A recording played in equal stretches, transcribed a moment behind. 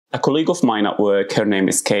A colleague of mine at work, her name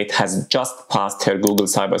is Kate, has just passed her Google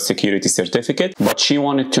cybersecurity certificate, but she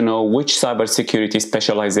wanted to know which cybersecurity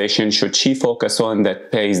specialization should she focus on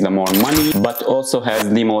that pays the more money, but also has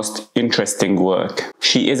the most interesting work.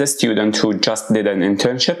 She is a student who just did an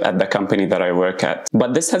internship at the company that I work at.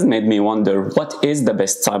 But this has made me wonder, what is the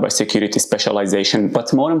best cybersecurity specialization?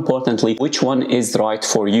 But more importantly, which one is right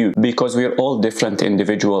for you? Because we're all different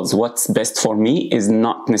individuals. What's best for me is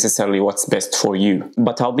not necessarily what's best for you.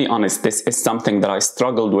 But I'll be honest, this is something that I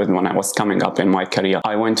struggled with when I was coming up in my career.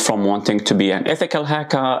 I went from wanting to be an ethical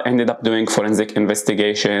hacker, ended up doing forensic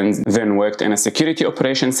investigations, then worked in a security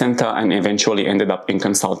operations center, and eventually ended up in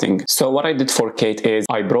consulting. So what I did for Kate is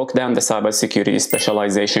I broke down the cybersecurity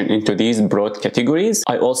specialization into these broad categories.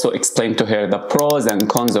 I also explained to her the pros and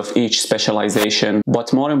cons of each specialization,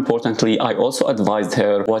 but more importantly, I also advised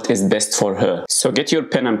her what is best for her. So get your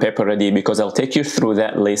pen and paper ready, because I'll take you through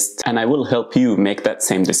that list and I will help you make that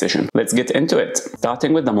same decision. Let's get into it.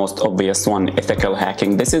 Starting with the most obvious one, ethical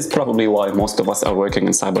hacking. This is probably why most of us are working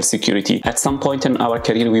in cybersecurity. At some point in our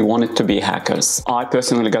career, we wanted to be hackers. I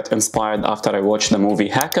personally got inspired after I watched the movie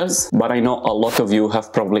Hackers, but I know a lot of you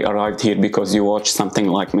have probably arrived here because you watched something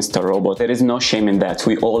like Mr. Robot. There is no shame in that.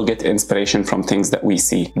 We all get inspiration from things that we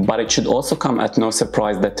see. But it should also come at no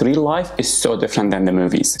surprise that real life is so different than the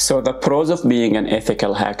movies. So the pros of being an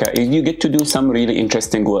ethical hacker is you get to do some really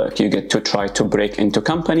interesting work. You get to try to break into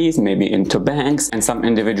companies, maybe into banks, and some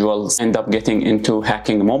individuals end up getting into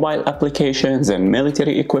hacking mobile applications and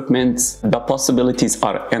military equipment. The possibilities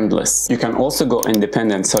are endless. You can also go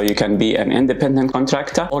independent, so you can be an independent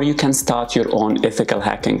contractor, or you can start your own ethical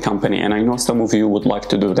hacking company, and I know some of you would like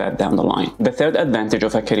to do that down the line. The third advantage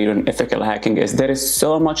of a career in ethical hacking is there is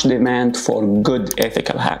so much demand for good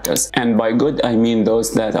ethical hackers, and by good I mean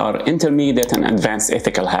those that are intermediate and advanced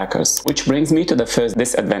ethical hackers, which brings me to the first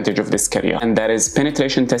disadvantage of this career, and that is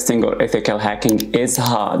penetration testing or ethical hacking is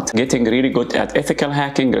hard. Getting really good at ethical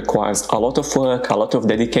hacking requires a lot of work, a lot of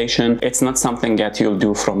dedication. It's not something that you'll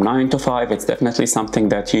do from 9 to 5. It's definitely something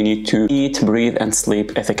that you need to eat, breathe, and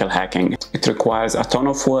sleep ethical hacking. It requires a ton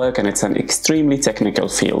of work, and it's an extremely technical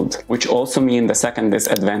field, which also means the second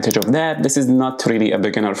disadvantage of that, this is not really a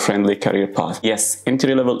beginner-friendly career path. Yes,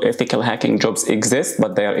 entry-level ethical hacking jobs exist,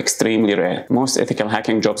 but they are extremely rare. Most ethical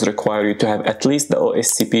hacking jobs require you to have at least the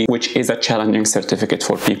OSCP, which is a challenging certificate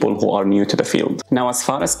for people who are new to the field. Now, as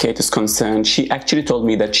far as Kate is concerned, she actually told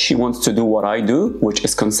me that she wants to do what I do, which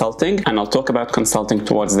is consulting, and I'll talk about consulting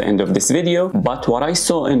towards the end of this video. But what I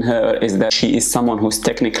saw in her is that she is someone who's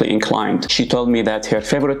technically inclined. She told me that her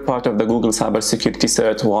favorite part of the Google cybersecurity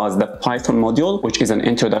cert was the Python module, which is an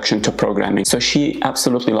introduction to programming. So she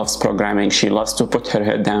absolutely loves programming. She loves to put her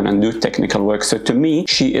head down and do technical work. So to me,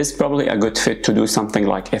 she is probably a good fit to do something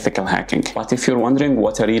like ethical hacking. But if you're wondering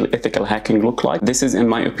what a real ethical hacking look like, this is, in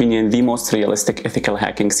my opinion, the most realistic ethical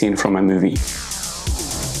hacking scene from a movie.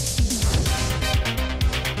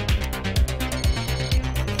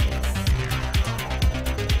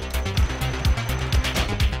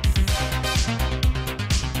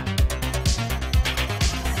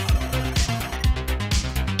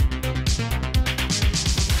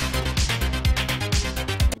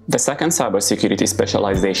 The second cybersecurity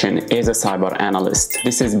specialization is a cyber analyst.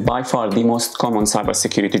 This is by far the most common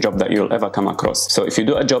cybersecurity job that you'll ever come across. So if you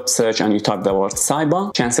do a job search and you type the word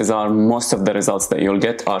cyber, chances are most of the results that you'll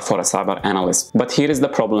get are for a cyber analyst. But here is the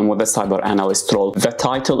problem with the cyber analyst role. The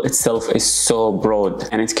title itself is so broad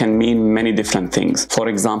and it can mean many different things. For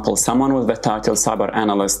example, someone with the title cyber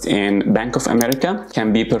analyst in Bank of America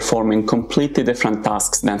can be performing completely different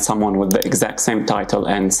tasks than someone with the exact same title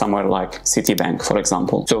and somewhere like Citibank, for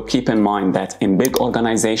example. So keep in mind that in big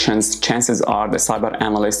organizations, chances are the cyber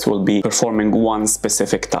analyst will be performing one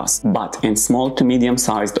specific task. But in small to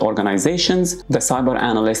medium-sized organizations, the cyber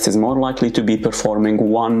analyst is more likely to be performing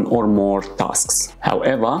one or more tasks.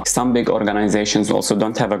 However, some big organizations also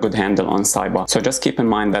don't have a good handle on cyber. So just keep in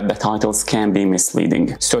mind that the titles can be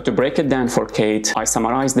misleading. So to break it down for Kate, I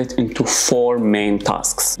summarized it into 4 main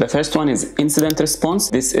tasks. The first one is incident response.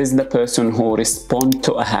 This is the person who responds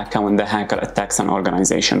to a hacker when the hacker attacks an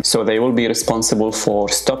organization. So they will be responsible for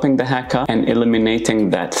stopping the hacker and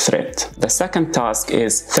eliminating that threat. The second task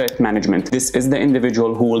is threat management. This is the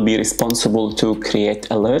individual who will be responsible to create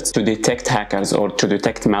alerts to detect hackers or to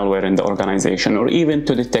detect malware in the organization, or even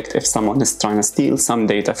to detect if someone is trying to steal some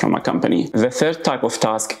data from a company. The third type of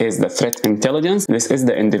task is the threat intelligence. This is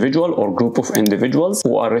the individual or group of individuals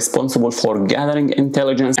who are responsible for gathering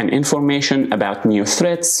intelligence and information about new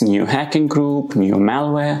threats, new hacking group, new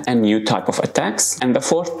malware, and new type of attacks. And the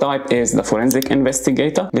fourth fourth type is the forensic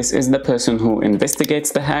investigator. This is the person who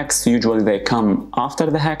investigates the hacks. Usually they come after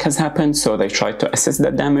the hack has happened, so they try to assess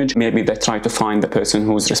the damage. Maybe they try to find the person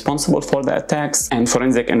who is responsible for the attacks. And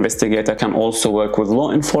forensic investigator can also work with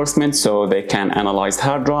law enforcement, so they can analyze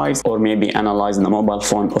hard drives or maybe analyze the mobile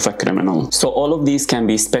phone of a criminal. So all of these can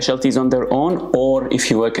be specialties on their own, or if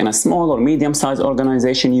you work in a small or medium-sized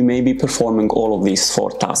organization, you may be performing all of these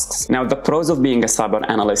 4 tasks. Now, the pros of being a cyber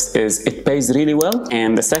analyst is it pays really well,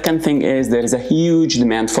 and the second thing is there is a huge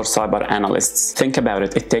demand for cyber analysts. Think about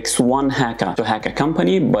it. It takes one hacker to hack a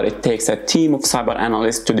company, but it takes a team of cyber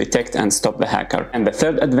analysts to detect and stop the hacker. And the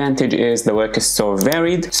third advantage is the work is so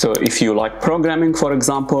varied. So if you like programming, for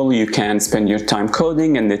example, you can spend your time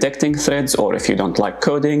coding and detecting threats, or if you don't like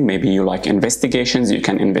coding, maybe you like investigations, you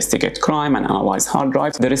can investigate crime and analyze hard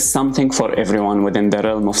drives. There is something for everyone within the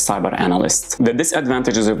realm of cyber analysts. The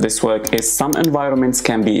disadvantages of this work is some environments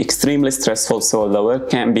can be extremely stressful, so the work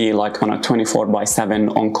can be like on a 24/7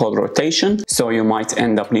 on-call rotation. So you might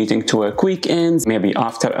end up needing to work weekends, maybe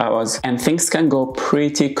after hours, and things can go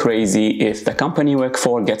pretty crazy if the company you work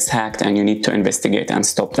for gets hacked and you need to investigate and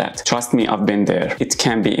stop that. Trust me, I've been there. It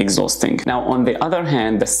can be exhausting. Now, on the other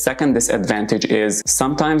hand, the second disadvantage is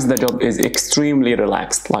sometimes the job is extremely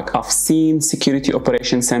relaxed. Like I've seen security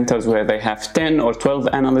operation centers where they have 10 or 12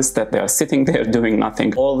 analysts that they are sitting there doing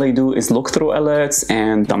nothing. All they do is look through alerts,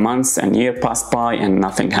 and the months and year pass by and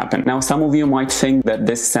nothing happened. Now, some of you might think that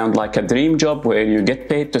this sounds like a dream job where you get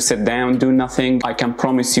paid to sit down, do nothing. I can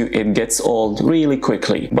promise you it gets old really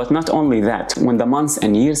quickly. But not only that, when the months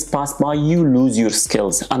and years pass by, you lose your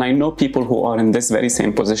skills. And I know people who are in this very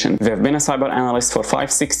same position. They've been a cyber analyst for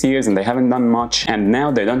 5-6 years and they haven't done much, and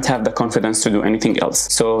now they don't have the confidence to do anything else.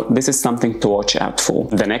 So this is something to watch out for.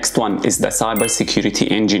 The next one is the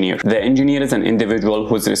cybersecurity engineer. The engineer is an individual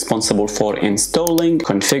who's responsible for installing,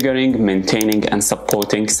 configuring, maintaining, and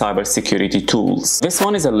supporting cybersecurity tools. This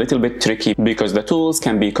one is a little bit tricky because the tools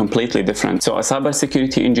can be completely different. So a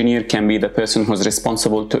cybersecurity engineer can be the person who's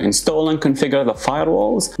responsible to install and configure the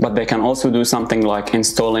firewalls, but they can also do something like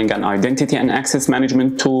installing an identity and access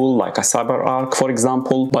management tool like a CyberArk, for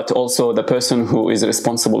example. But also the person who is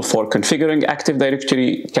responsible for configuring Active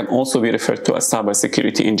Directory can also be referred to as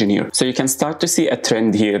cybersecurity engineer. So you can start to see a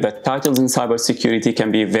trend here that titles in cybersecurity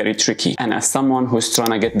can be very tricky. And as someone who's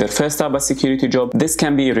trying to get their first cybersecurity job, this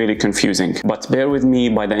can be really confusing. But bear with me,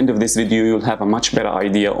 by the end of this video, you'll have a much better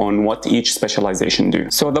idea on what each specialization do.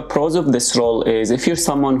 So the pros of this role is if you're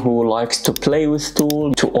someone who likes to play with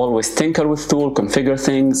tools, to always tinker with tools, configure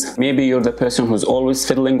things, maybe you're the person who's always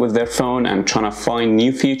fiddling with their phone and trying to find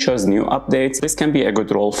new features, new updates, this can be a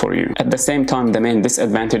good role for you. At the same time, the main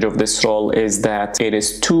disadvantage of this role is that it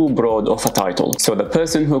is too broad of a title. So the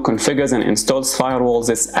person who configures and installs firewalls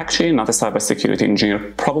is actually not a cybersecurity engineer,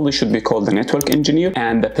 probably should be called a network engineer.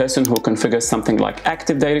 And the person who configures something like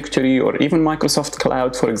Active Directory or even Microsoft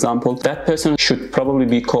Cloud, for example, that person should probably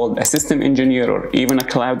be called a system engineer or even a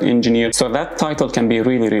cloud engineer. So that title can be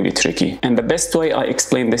really, really tricky. And the best way I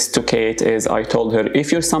explained this to Kate is I told her,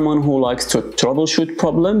 if you're someone who likes to troubleshoot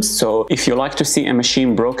problems, so if you like to see a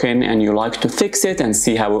machine broken and you like to fix it and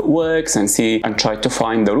see how it works and try to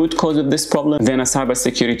find the root cause of this problem, then a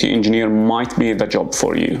cybersecurity engineer might be the job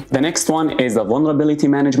for you. The next one is a vulnerability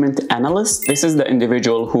management analyst. This is the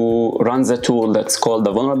individual who runs a tool that's called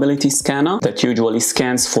the vulnerability scanner that usually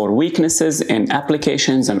scans for weaknesses in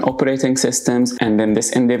applications and operating systems, and then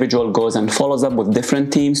this individual goes and follows up with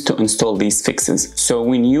different teams to install these fixes. So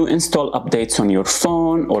when you install updates on your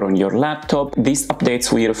phone or on your laptop, these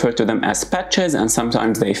updates we refer to them as patches, and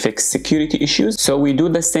sometimes they fix security issues. So we do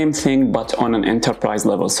the same thing but on an enterprise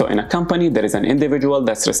level. So in a company there is an individual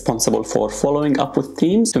that's responsible for following up with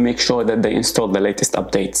teams to make sure that they install the latest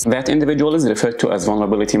updates. That individual is referred to as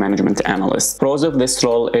vulnerability management analyst. Pros of this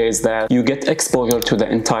role is that you get exposure to the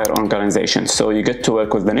entire organization. So you get to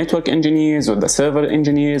work with the network engineers, with the server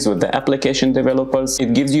engineers, with the application developers.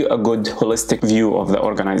 It gives you a good holistic view of the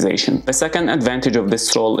organization. The second advantage of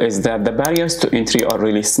this role is that the barriers to entry are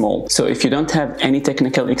really small. So if you don't have any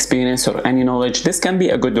technical experience or any knowledge, this can be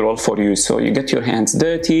a good role for you. So you get your hands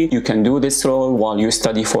dirty, you can do this role while you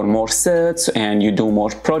study for more certs and you do more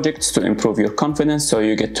projects to improve your confidence, so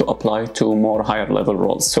you get to apply to more higher level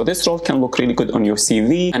roles. So this role can look really good on your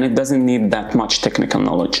CV and it doesn't need that much technical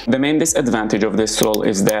knowledge. The main disadvantage of this role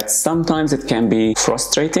is that sometimes it can be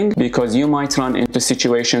frustrating because you might run into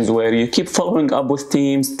situations where you keep following up with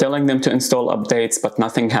teams, telling them to install updates, but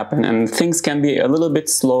nothing happens, and things can be a little bit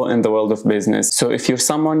slow in the world of business. So if you're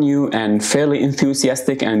someone new and fairly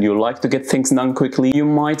enthusiastic and you like to get things done quickly, you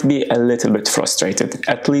might be a little bit frustrated,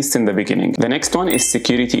 at least in the beginning. The next one is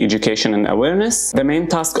security education and awareness. The main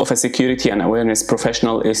task of a security and and awareness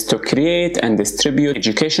professional is to create and distribute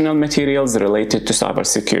educational materials related to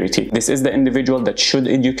cybersecurity. This is the individual that should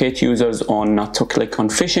educate users on not to click on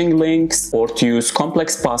phishing links or to use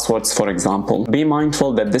complex passwords, for example. Be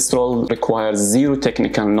mindful that this role requires zero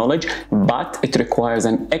technical knowledge, but it requires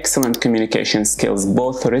an excellent communication skills,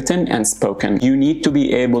 both written and spoken. You need to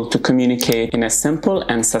be able to communicate in a simple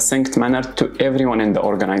and succinct manner to everyone in the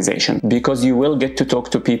organization, because you will get to talk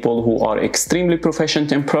to people who are extremely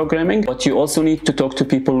proficient in programming, but you also need to talk to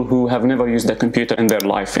people who have never used a computer in their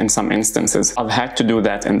life in some instances. I've had to do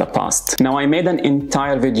that in the past. Now, I made an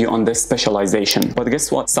entire video on this specialization, but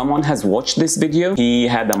guess what? Someone has watched this video. He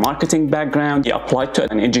had a marketing background. He applied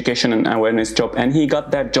to an education and awareness job and he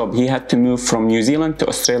got that job. He had to move from New Zealand to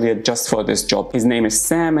Australia just for this job. His name is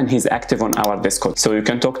Sam and he's active on our Discord, so you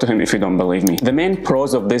can talk to him if you don't believe me. The main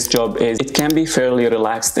pros of this job is it can be fairly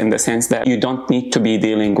relaxed in the sense that you don't need to be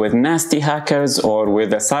dealing with nasty hackers or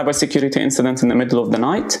with a cybersecurity incident in the middle of the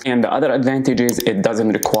night. And the other advantage is it doesn't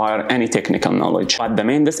require any technical knowledge. But the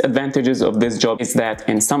main disadvantages of this job is that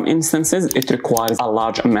in some instances it requires a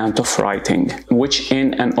large amount of writing, which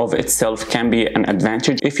in and of itself can be an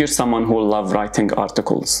advantage if you're someone who loves writing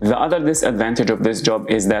articles. The other disadvantage of this job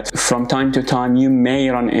is that from time to time you may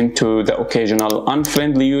run into the occasional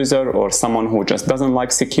unfriendly user or someone who just doesn't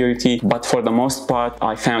like security, but for the most part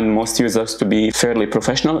I found most users to be fairly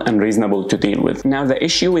professional and reasonable to deal with. Now, the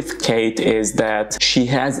issue with Kate is that she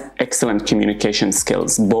has excellent communication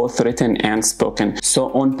skills, both written and spoken.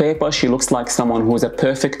 So on paper she looks like someone who's a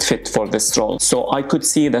perfect fit for this role. So I could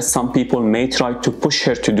see that some people may try to push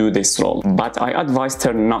her to do this role, but I advised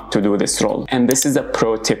her not to do this role. And this is a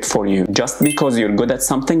pro tip for you. Just because you're good at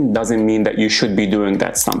something doesn't mean that you should be doing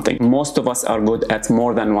that something. Most of us are good at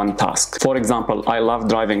more than one task. For example, I love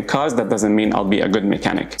driving cars. That doesn't mean I'll be a good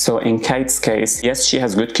mechanic. So in Kate's case, yes, she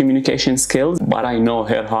has good communication skills, but I know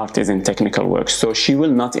her heart is in technical work. So she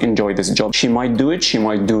will not enjoy this job. She might do it. She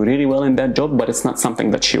might do really well in that job, but it's not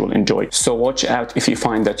something that she will enjoy. So watch out if you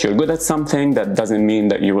find that you're good at something, that doesn't mean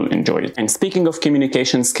that you will enjoy it. And speaking of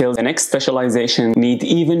communication skills, the next specialization needs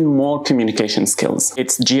even more communication skills.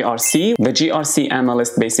 It's GRC. The GRC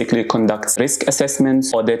analyst basically conducts risk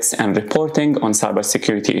assessments, audits, and reporting on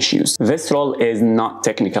cybersecurity issues. This role is not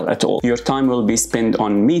technical at all. Your time will be spent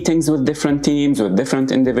on meetings with different teams, with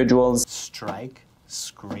different individuals. Strike,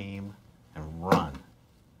 scream, and run.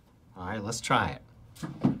 All right, let's try it.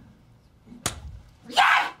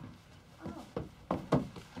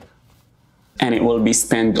 And it will be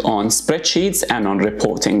spent on spreadsheets and on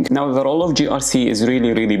reporting. Now, the role of GRC is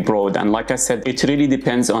really broad, and like I said, it really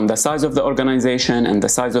depends on the size of the organization and the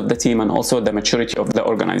size of the team and also the maturity of the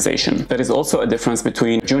organization. There is also a difference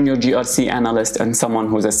between junior GRC analyst and someone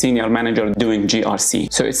who's a senior manager doing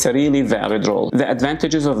GRC. So it's a really varied role. The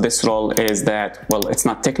advantages of this role is that, well, it's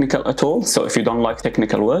not technical at all. So if you don't like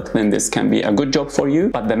technical work, then this can be a good job for you.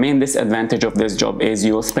 But the main disadvantage of this job is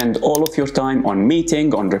you will spend all of your time on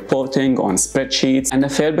meeting, on reporting, on spreadsheets, and a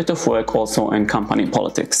fair bit of work also in company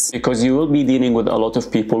politics, because you will be dealing with a lot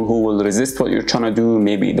of people who will resist what you're trying to do.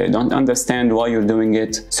 Maybe they don't understand why you're doing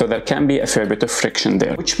it, so there can be a fair bit of friction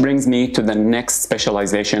there. Which brings me to the next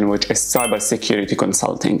specialization, which is cybersecurity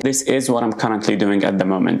consulting. This is what I'm currently doing at the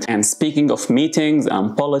moment. And speaking of meetings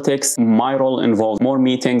and politics, my role involves more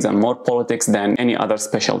meetings and more politics than any other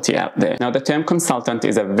specialty out there. Now, the term consultant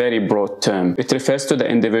is a very broad term. It refers to the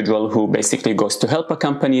individual who basically goes to help a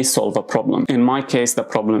company solve a problem. In my case, the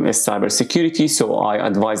problem is cybersecurity, so I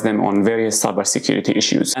advise them on various cybersecurity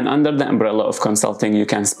issues. And under the umbrella of consulting, you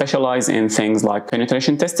can specialize in things like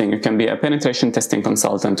penetration testing. You can be a penetration testing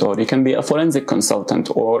consultant, or you can be a forensic consultant,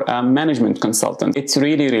 or a management consultant. It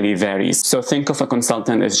really varies. So think of a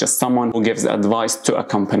consultant as just someone who gives advice to a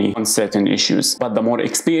company on certain issues. But the more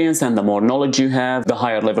experience and the more knowledge you have, the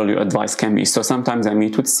higher level your advice can be. So sometimes I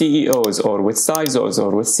meet with CEOs or with CISOs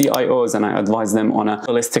or with CIOs, and I advise them on a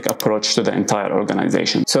holistic approach to the entire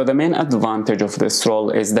organization. So the main advantage of this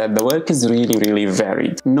role is that the work is really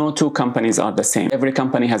varied. No two companies are the same. Every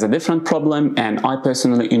company has a different problem, and I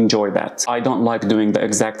personally enjoy that. I don't like doing the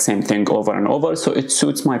exact same thing over and over, so it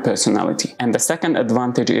suits my personality. And the second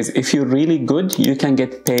advantage is if you're really good, you can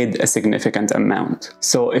get paid a significant amount.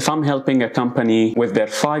 So if I'm helping a company with their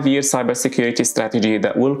 5-year cybersecurity strategy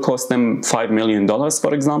that will cost them $5 million,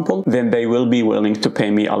 for example, then they will be willing to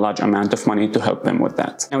pay me a large amount of money to help them with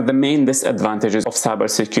that. Now, the main disadvantages of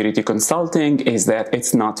cybersecurity consulting is that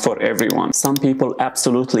it's not for everyone. Some people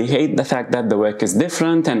absolutely hate the fact that the work is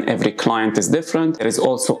different and every client is different. There is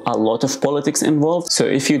also a lot of politics involved. So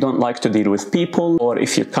if you don't like to deal with people, or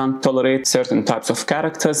if you can't tolerate certain types of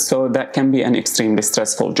characters, so that can be an extremely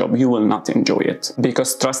stressful job. You will not enjoy it.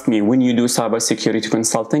 Because trust me, when you do cybersecurity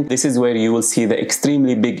consulting, this is where you will see the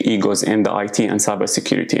extremely big egos in the IT and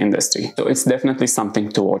cybersecurity industry. So it's definitely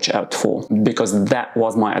something to watch out for, because that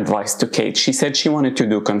was my advice to Kate. She said she wanted to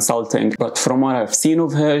do consulting, but from what I've seen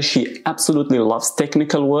of her, she absolutely loves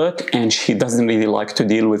technical work and she doesn't really like to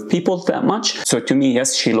deal with people that much. So to me,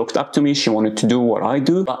 yes, she looked up to me, she wanted to do what I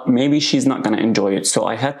do, but maybe she's not going to enjoy it. So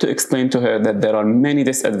I had to explain to her that there are many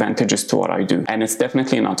disadvantages to what I do, and it's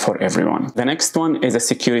definitely not for everyone. The next one is a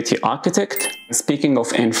security architect. Speaking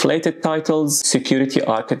of inflated titles, security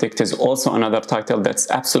architect is also another title that's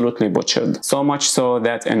absolutely butchered. So much so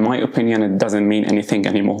that, in my opinion, it doesn't mean anything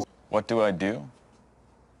anymore. What do I do?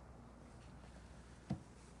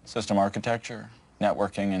 System architecture,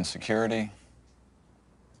 networking and security.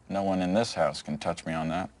 No one in this house can touch me on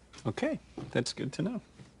that. Okay, that's good to know.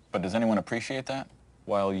 But does anyone appreciate that?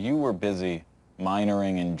 While you were busy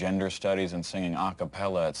minoring in gender studies and singing a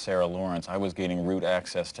cappella at Sarah Lawrence, I was gaining root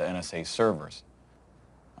access to NSA servers.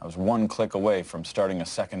 I was one click away from starting a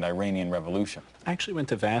second Iranian revolution. I actually went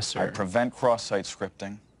to Vassar. I prevent cross-site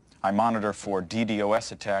scripting. I monitor for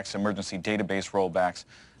DDoS attacks, emergency database rollbacks,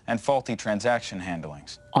 and faulty transaction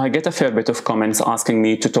handlings. I get a fair bit of comments asking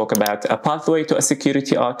me to talk about a pathway to a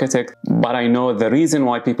security architect, but I know the reason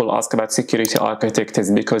why people ask about security architect is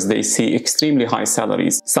because they see extremely high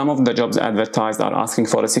salaries. Some of the jobs advertised are asking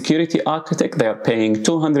for a security architect. They are paying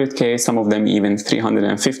 200K, some of them even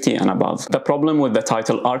 350 and above. The problem with the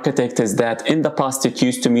title architect is that in the past it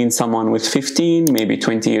used to mean someone with 15, maybe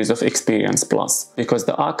 20 years of experience plus, because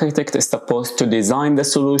the architect is supposed to design the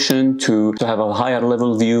solution, to have a higher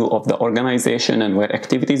level view of the organization and where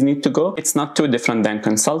activities need to go. It's not too different than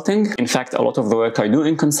consulting. In fact, a lot of the work I do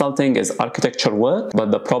in consulting is architecture work,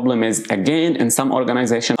 but the problem is, again, in some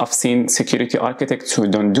organizations I've seen security architects who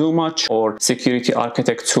don't do much, or security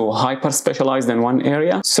architects who hyper specialized in one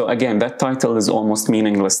area. So again, that title is almost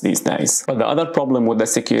meaningless these days. But the other problem with the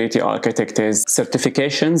security architect is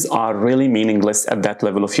certifications are really meaningless at that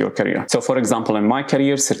level of your career. So for example, in my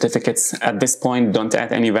career, certificates at this point don't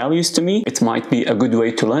add any values to me. It might be a good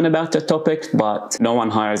way to learn about the topic, but no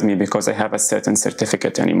one hires me because I have a certain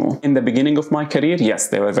certificate anymore. In the beginning of my career, yes,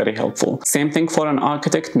 they were very helpful. Same thing for an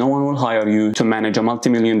architect. No one will hire you to manage a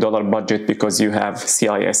multi-million-dollar budget because you have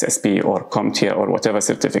CISSP or CompTIA or whatever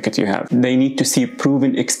certificate you have. They need to see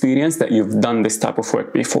proven experience that you've done this type of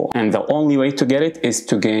work before. And the only way to get it is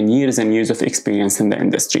to gain years and years of experience in the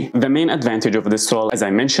industry. The main advantage of this role, as I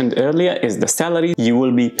mentioned earlier, is the salary. You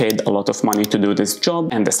will be paid a lot of money to do this job.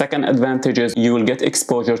 And the second advantage is you will get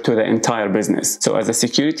exposure to the entire business. So as a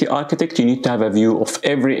security architect, you need to have a view of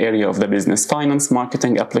every area of the business: finance,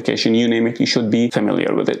 marketing, application, you name it, you should be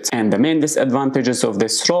familiar with it. And the main disadvantages of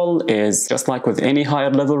this role is, just like with any higher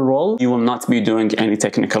level role, you will not be doing any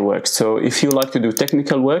technical work. So if you like to do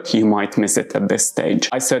technical work, you might miss it at this stage.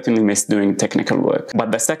 I certainly miss doing technical work.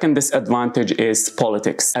 But the second disadvantage is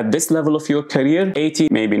politics. At this level of your career, 80,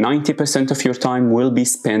 maybe 90% of your time will be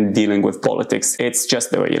spent dealing with politics. It's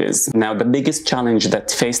just the way it is. Now, the biggest challenge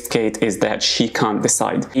that faced Kate is that she can't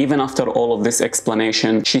decide. Even after all of this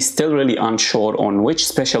explanation, she's still really unsure on which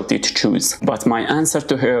specialty to choose. But my answer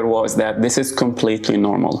to her was that this is completely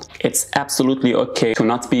normal. It's absolutely okay to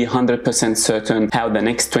not be 100% certain how the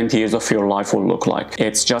next 20 years of your life will look like.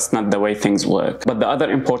 It's just not the way things work. But the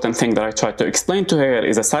other important thing that I tried to explain to her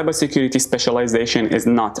is a cybersecurity specialization is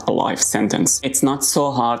not a life sentence. It's not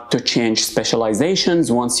so hard to change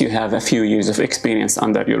specializations once you have a few years of experience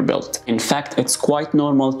under your belt. In fact, it's quite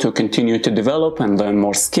normal to continue to develop and learn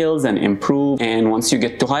more skills and improve. And once you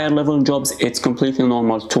get to higher level jobs, it's completely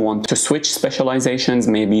normal to want to switch specializations,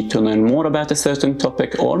 maybe to learn more about a certain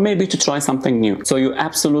topic, or maybe to try something new. So you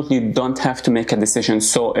absolutely don't have to make a decision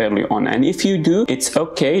so early on. And if you do, it's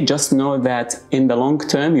okay. Just know that in the long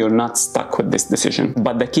term, you're not stuck with this decision.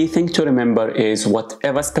 But the key thing to remember is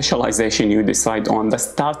whatever specialization you decide on, the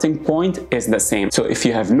starting point is the same. So if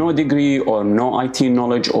you have no degree or no IT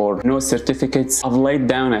knowledge or no certificates, I've laid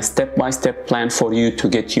down a step-by-step plan for you to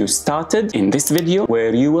get you started in this video,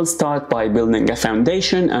 where you will start by building a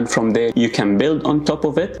foundation, and from there you can build on top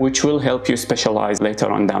of it, which will help you specialize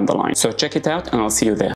later on down the line. So check it out and I'll see you there.